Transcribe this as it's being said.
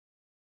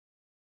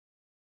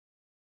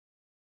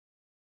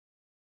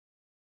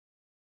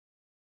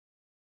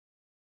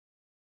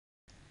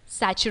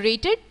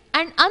saturated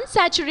and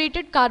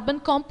unsaturated carbon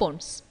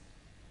compounds.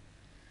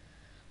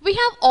 We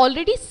have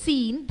already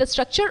seen the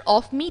structure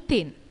of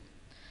methane.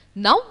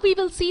 Now we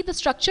will see the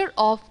structure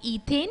of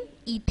ethane,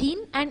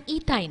 ethene and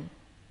ethine.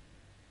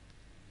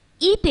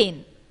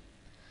 Ethane.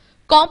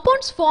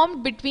 Compounds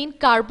formed between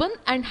carbon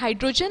and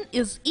hydrogen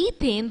is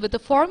ethane with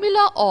a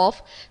formula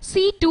of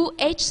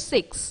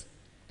C2H6.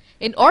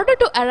 In order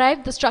to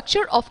arrive the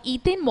structure of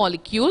ethane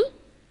molecule,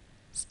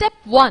 step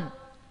 1.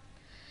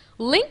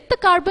 Link the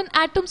carbon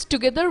atoms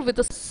together with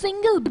a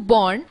single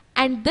bond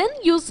and then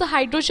use the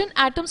hydrogen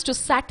atoms to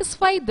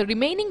satisfy the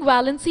remaining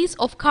valencies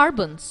of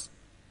carbons.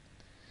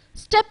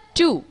 Step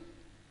 2.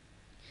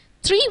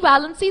 3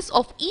 valencies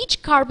of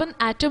each carbon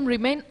atom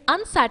remain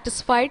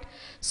unsatisfied,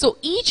 so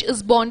each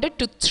is bonded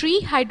to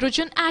 3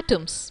 hydrogen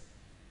atoms.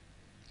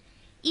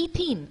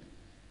 Ethene.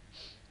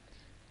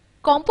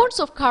 Compounds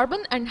of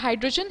carbon and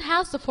hydrogen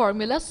has the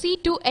formula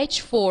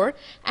C2H4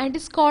 and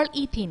is called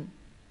ethene.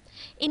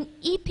 In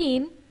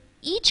ethene,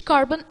 each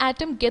carbon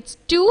atom gets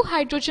 2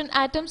 hydrogen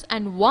atoms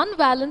and 1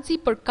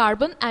 valency per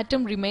carbon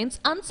atom remains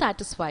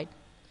unsatisfied.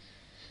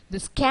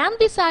 This can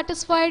be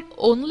satisfied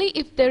only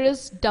if there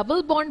is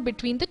double bond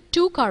between the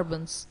 2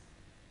 carbons.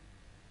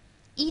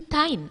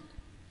 Ethyne.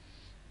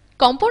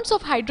 Compounds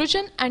of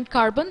hydrogen and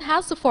carbon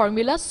has the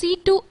formula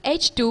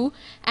C2H2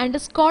 and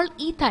is called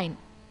ethyne.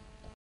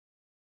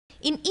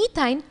 In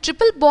ethyne,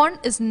 triple bond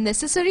is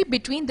necessary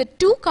between the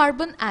 2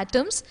 carbon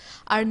atoms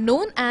are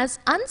known as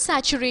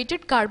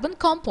unsaturated carbon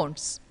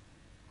compounds.